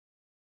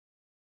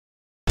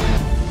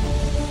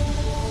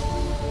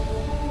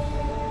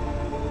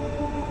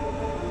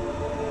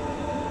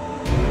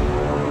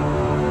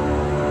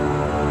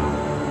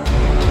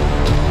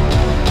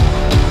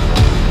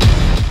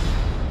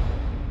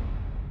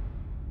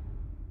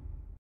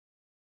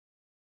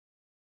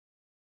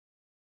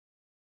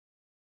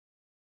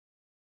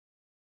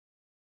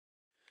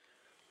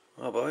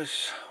Well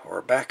boys,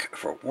 we're back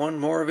for one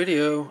more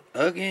video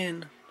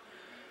again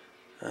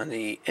on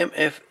the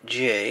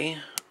MFJ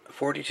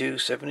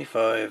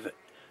 4275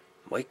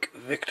 Mike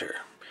Victor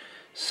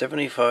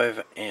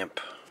 75 amp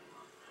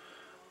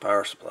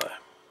power supply.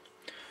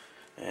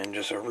 And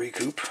just a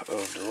recoup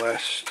of the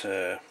last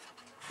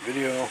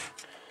video.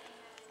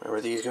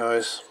 Remember these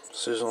guys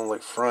sizzling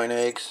like frying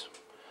eggs?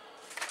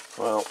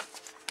 Well,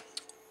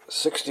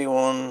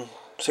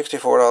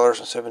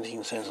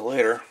 $64.17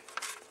 later,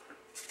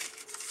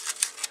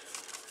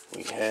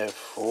 we have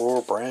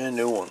 4 brand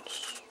new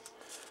ones.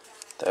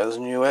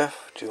 1000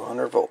 UF,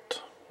 200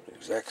 volt.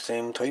 Exact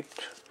same type,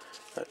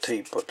 not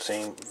tape, but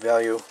same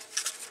value.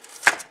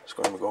 It's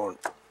going to be going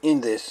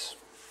in this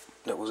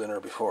that was in there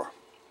before.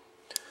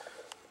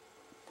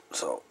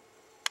 So,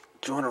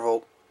 200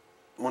 volt,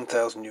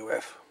 1000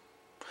 UF,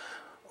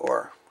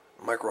 or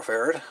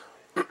microfarad,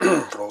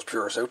 for those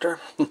purists out there.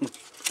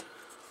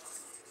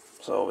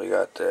 So we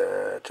got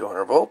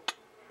 200 volt,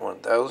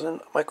 1000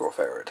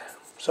 microfarad.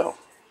 So,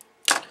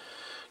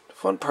 the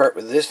fun part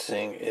with this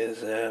thing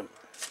is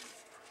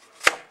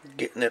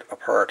getting it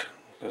apart,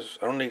 because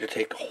I don't need to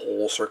take the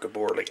whole circuit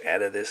board like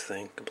out of this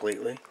thing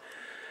completely.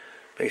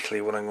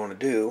 Basically what I'm going to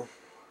do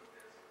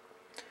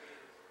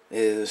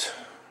is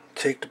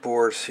take the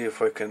board, see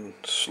if I can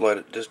slide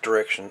it this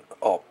direction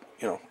up,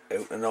 out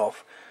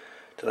enough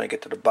till I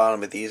get to the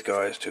bottom of these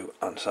guys to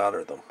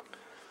unsolder them.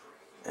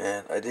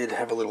 And I did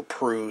have a little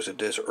peruse at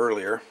this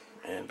earlier,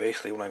 and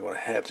basically what I'm going to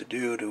have to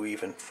do to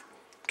even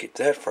get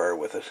that far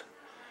with it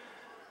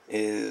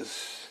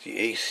is the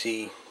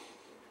AC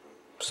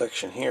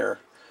section here.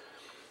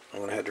 I'm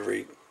going to have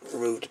to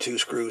remove the 2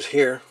 screws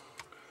here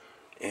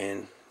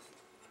and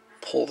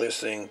pull this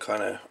thing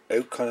kind of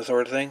out,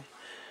 sort of thing.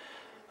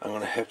 I'm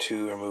going to have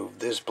to remove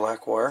this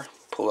black wire,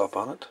 pull up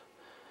on it,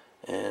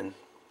 and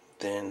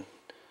then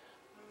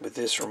with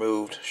this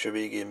removed should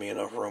be giving me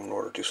enough room in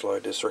order to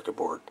slide this circuit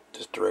board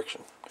this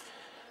direction.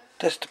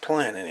 That's the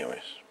plan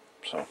anyways.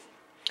 So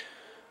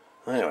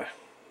anyway,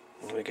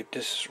 I'm going to get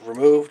this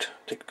removed,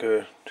 take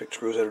the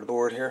screws out of the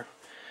board here,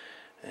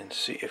 and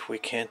see if we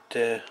can't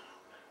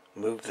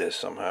move this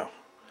somehow.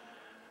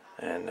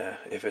 And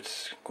if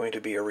it's going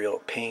to be a real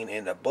pain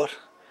in the butt,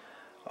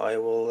 I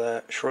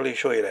will surely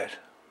show you that.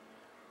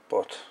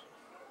 But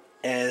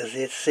as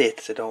it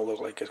sits, it don't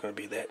look like it's going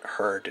to be that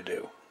hard to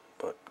do.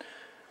 But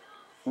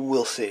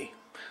we'll see.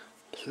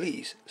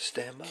 Please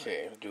stand by.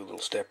 Okay, I'll do a little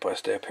step by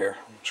step here.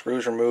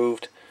 Screws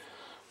removed.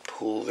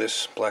 Pull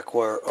this black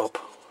wire up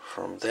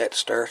from that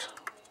start,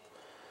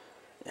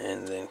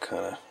 and then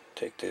kind of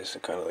take this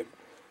and kind of like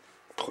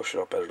push it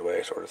up out of the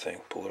way, sort of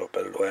thing. Pull it up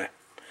out of the way.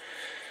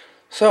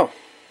 So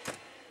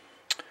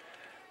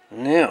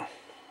now,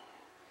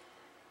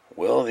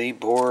 will the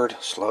board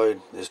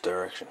slide this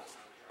direction?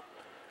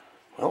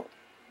 Well,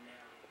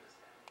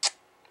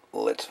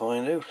 let's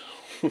find out.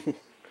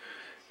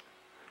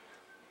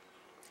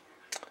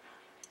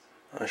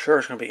 I'm sure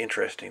it's going to be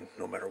interesting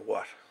no matter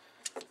what.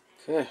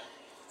 Okay,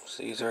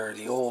 so these are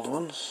the old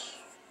ones.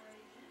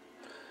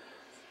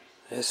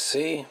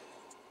 SC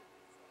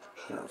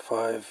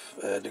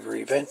 105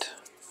 degree vent,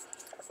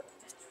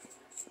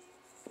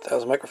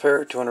 1000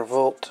 microfarad, 200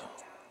 volt.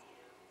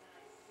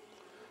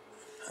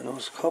 I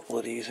noticed a couple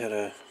of these had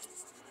a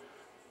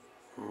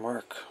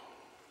mark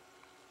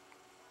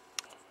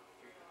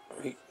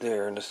right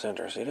there in the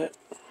center. See that?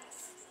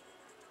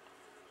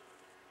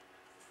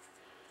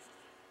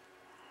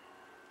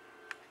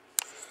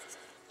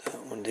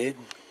 That one did.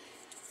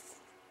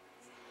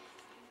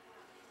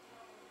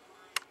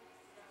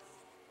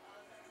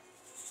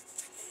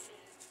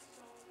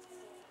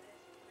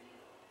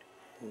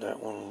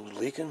 That one was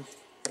leaking.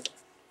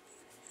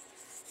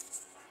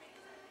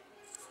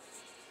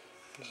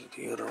 This is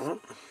the other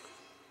one.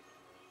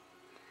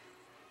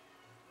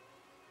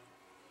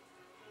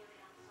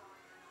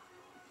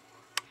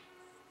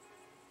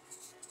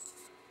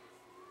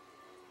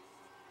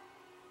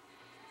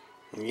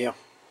 Yeah,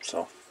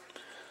 so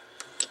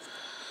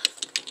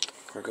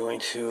we're going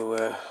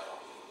to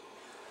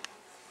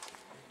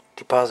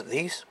deposit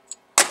these.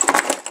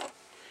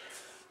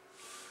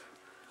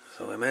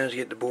 So I managed to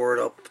get the board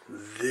up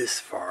this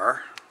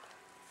far.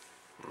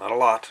 Not a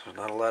lot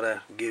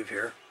of give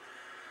here.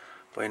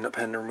 But I ended up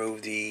having to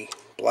remove the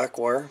black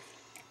wire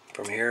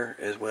from here,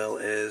 as well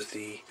as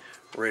the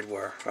red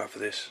wire off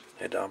of this.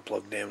 I had to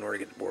unplug them in order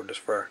to get the board this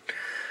far.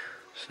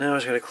 So now I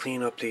just got to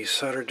clean up these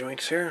solder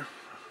joints here.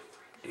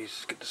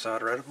 These, get the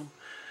solder out of them,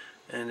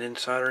 and then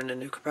solder in the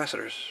new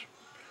capacitors,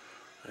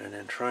 and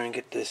then try and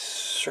get this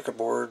circuit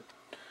board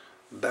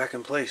back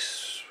in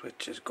place,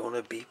 which is going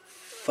to be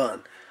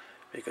fun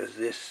because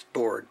this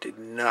board did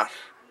not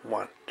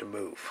want to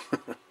move.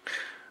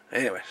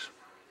 Anyways,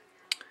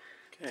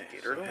 okay,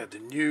 so I have the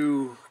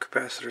new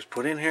capacitors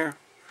put in here.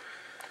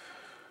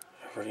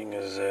 Everything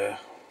is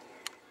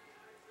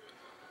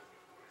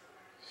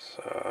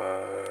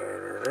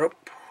soldered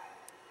up.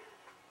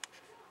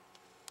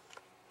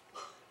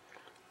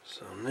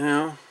 So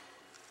now,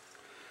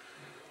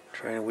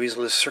 trying to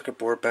weasel this circuit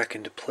board back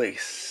into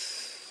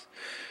place.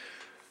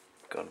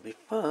 Gonna be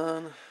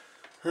fun.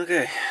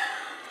 Okay,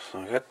 so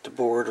I got the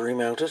board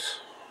remounted.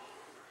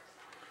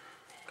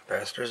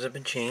 Capacitors have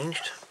been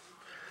changed,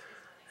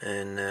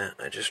 and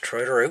I just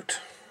tried her out.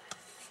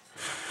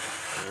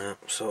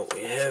 So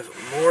we have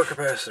more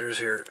capacitors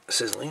here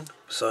sizzling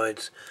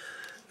besides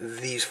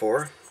these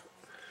four.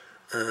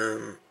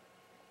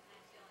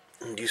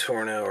 These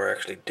four now are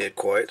actually dead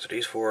quiet, so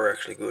these four are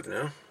actually good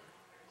now.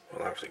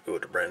 Well, actually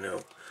good, they're brand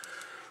new.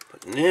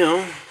 But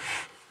now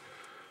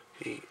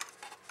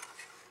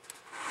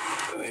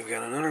we've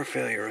got another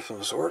failure of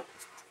some sort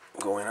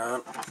going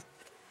on.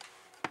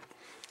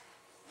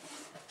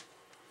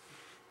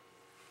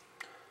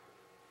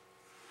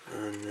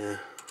 And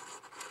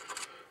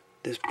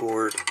this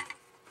board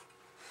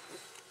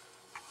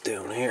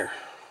down here.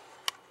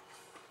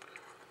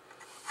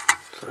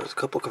 So there's a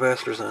couple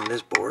capacitors on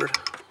this board.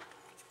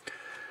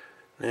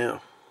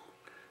 Now,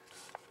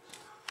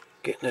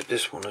 getting at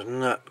this one is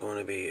not going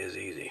to be as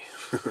easy.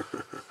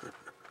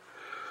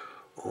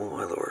 Oh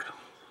my lord.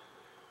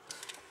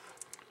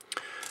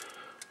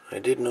 I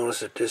did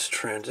notice that this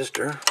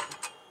transistor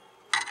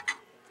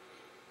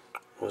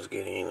was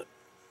getting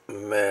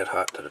mad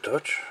hot to the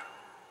touch.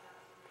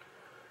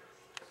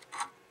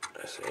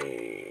 That's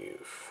a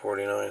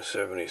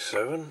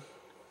 4977.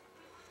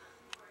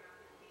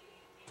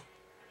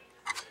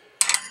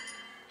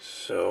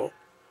 So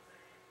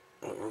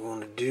what we're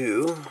going to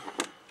do,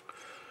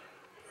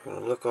 we're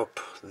going to look up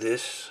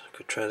this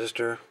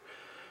transistor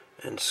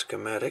and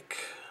schematic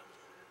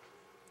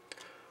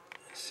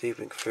and see if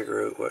we can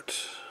figure out what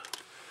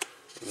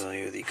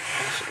value of the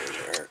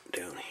capacitors are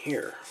down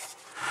here.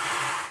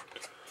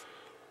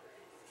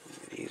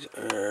 These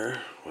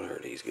are, what are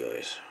these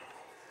guys?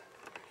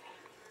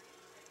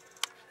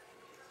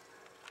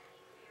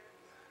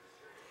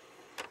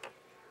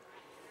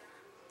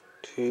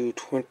 Two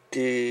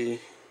 20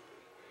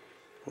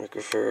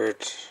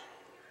 microfarads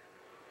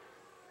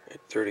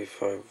at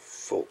 35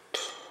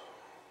 volt.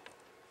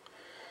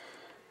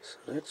 So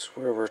that's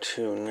where we're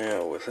to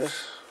now with it.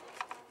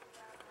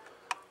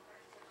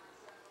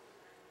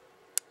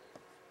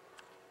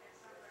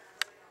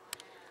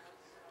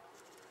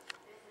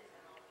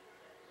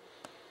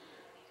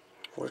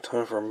 What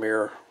time for a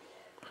mirror.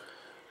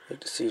 I'd like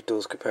to see if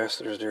those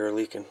capacitors there are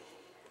leaking.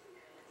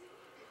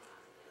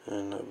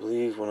 And I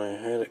believe when I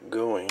had it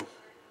going,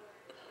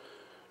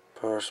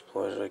 power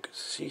supplies, I could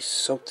see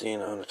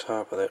something on the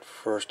top of that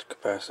first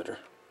capacitor.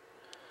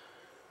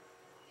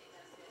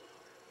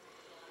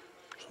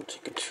 So I'm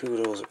thinking two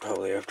of those are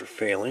probably after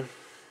failing.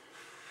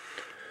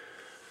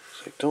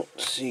 So I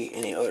don't see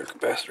any other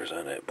capacitors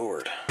on that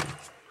board.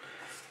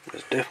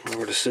 That's definitely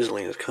where the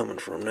sizzling is coming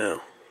from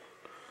now.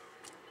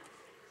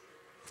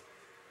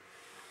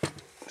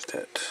 Is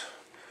that?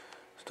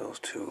 It's those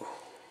two.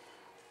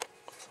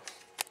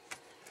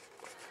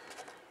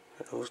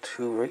 Those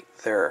two right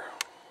there.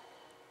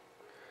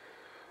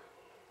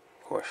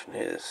 Question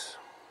is,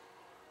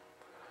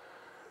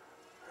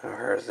 how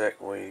hard is that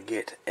going to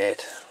get at?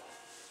 It's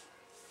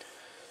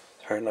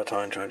hard enough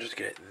time trying just to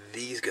get at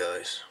these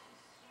guys.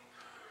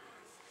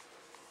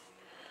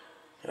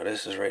 Now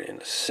this is right in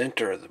the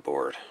center of the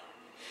board.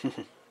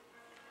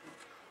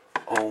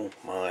 Oh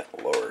my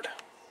lord.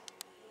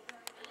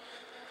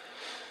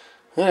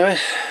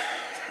 Anyways,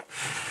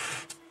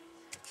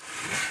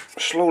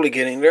 slowly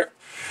getting there.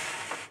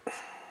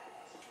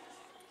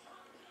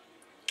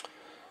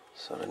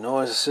 So the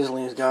noise of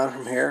sizzling is gone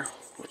from here,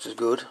 which is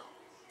good.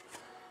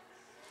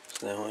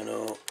 So now I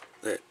know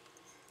that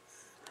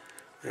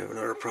I have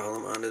another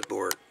problem on this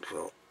board.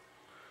 So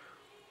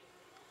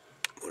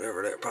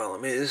whatever that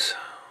problem is.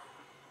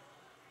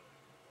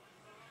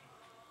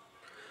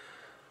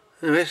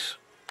 Anyways,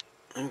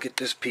 I'll get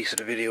this piece of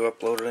the video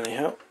uploaded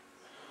anyhow.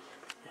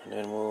 And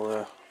then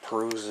we'll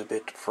peruse a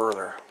bit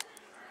further.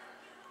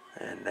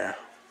 And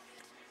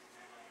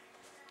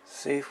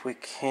see if we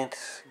can't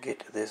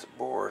get this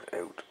board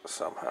out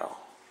somehow.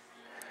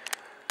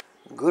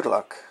 Good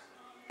luck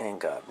and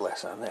God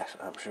bless on that,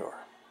 I'm sure.